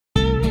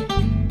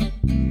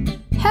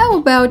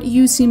about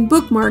using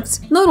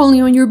bookmarks not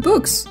only on your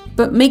books,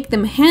 but make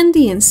them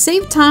handy and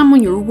save time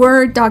on your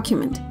Word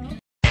document.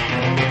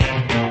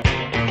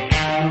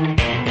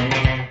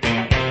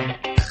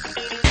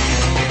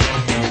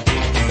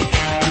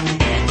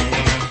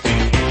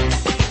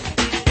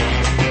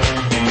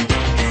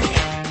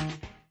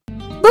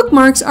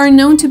 Bookmarks are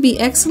known to be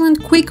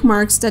excellent quick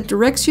marks that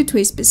directs you to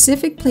a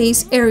specific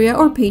place, area,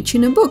 or page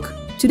in a book.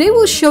 Today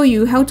we'll show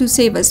you how to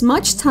save as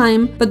much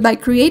time, but by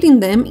creating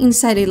them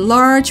inside a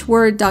large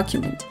Word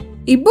document.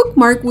 A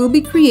bookmark will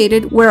be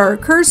created where our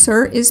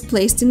cursor is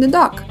placed in the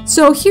doc.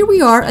 So here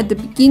we are at the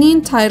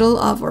beginning title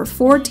of our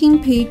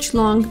 14-page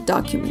long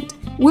document.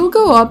 We'll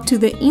go up to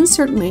the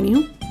Insert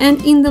menu,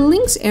 and in the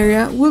Links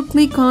area, we'll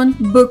click on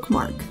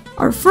Bookmark.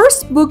 Our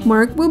first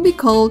bookmark will be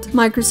called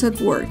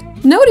Microsoft Word.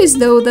 Notice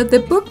though that the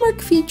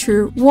bookmark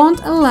feature won't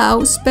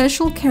allow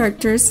special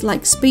characters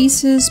like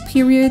spaces,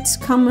 periods,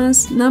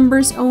 commas,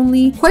 numbers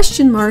only,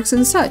 question marks,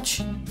 and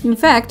such. In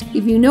fact,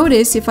 if you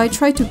notice, if I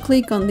try to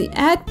click on the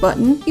Add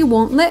button, it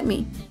won't let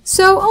me.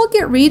 So I'll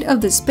get rid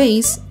of the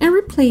space and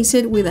replace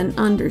it with an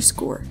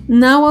underscore.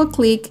 Now I'll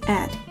click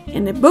Add,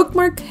 and the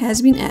bookmark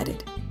has been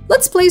added.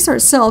 Let's place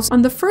ourselves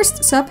on the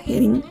first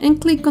subheading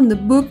and click on the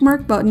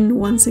bookmark button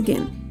once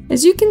again.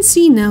 As you can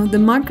see now, the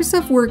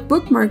Microsoft Word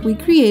bookmark we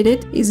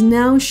created is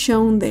now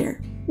shown there.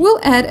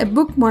 We'll add a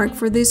bookmark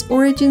for this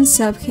origin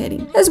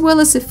subheading, as well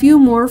as a few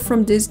more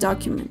from this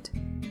document.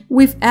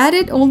 We've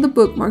added all the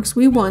bookmarks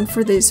we want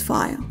for this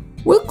file.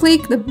 We'll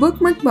click the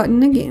bookmark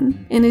button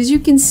again, and as you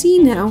can see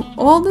now,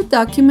 all the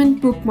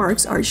document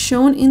bookmarks are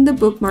shown in the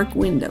bookmark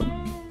window.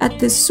 At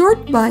the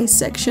Sort By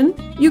section,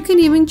 you can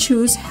even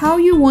choose how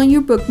you want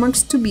your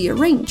bookmarks to be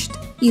arranged.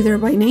 Either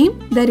by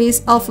name, that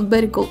is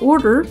alphabetical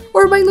order,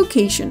 or by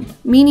location,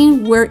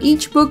 meaning where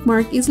each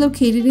bookmark is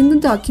located in the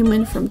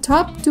document from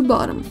top to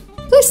bottom.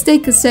 Please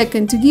take a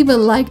second to give a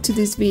like to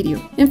this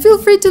video, and feel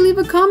free to leave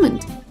a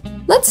comment.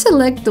 Let's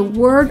select the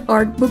Word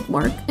Art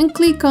bookmark and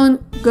click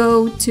on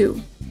Go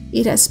To.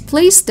 It has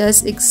placed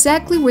us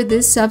exactly where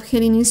this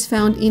subheading is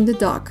found in the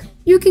doc.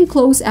 You can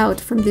close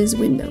out from this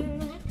window.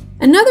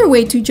 Another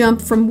way to jump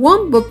from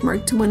one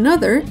bookmark to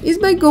another is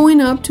by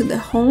going up to the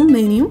Home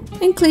menu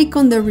and click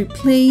on the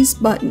Replace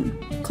button.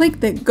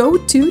 Click the Go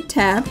To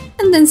tab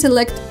and then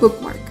select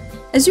Bookmark.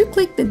 As you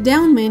click the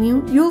Down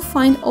menu, you'll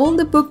find all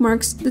the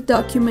bookmarks the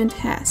document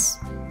has.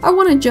 I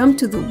want to jump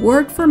to the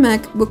Word for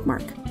Mac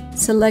bookmark.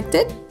 Select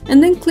it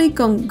and then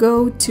click on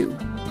Go To.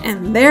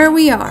 And there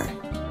we are!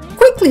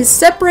 Quickly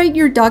separate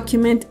your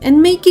document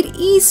and make it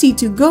easy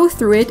to go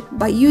through it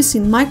by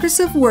using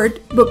Microsoft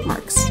Word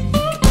bookmarks.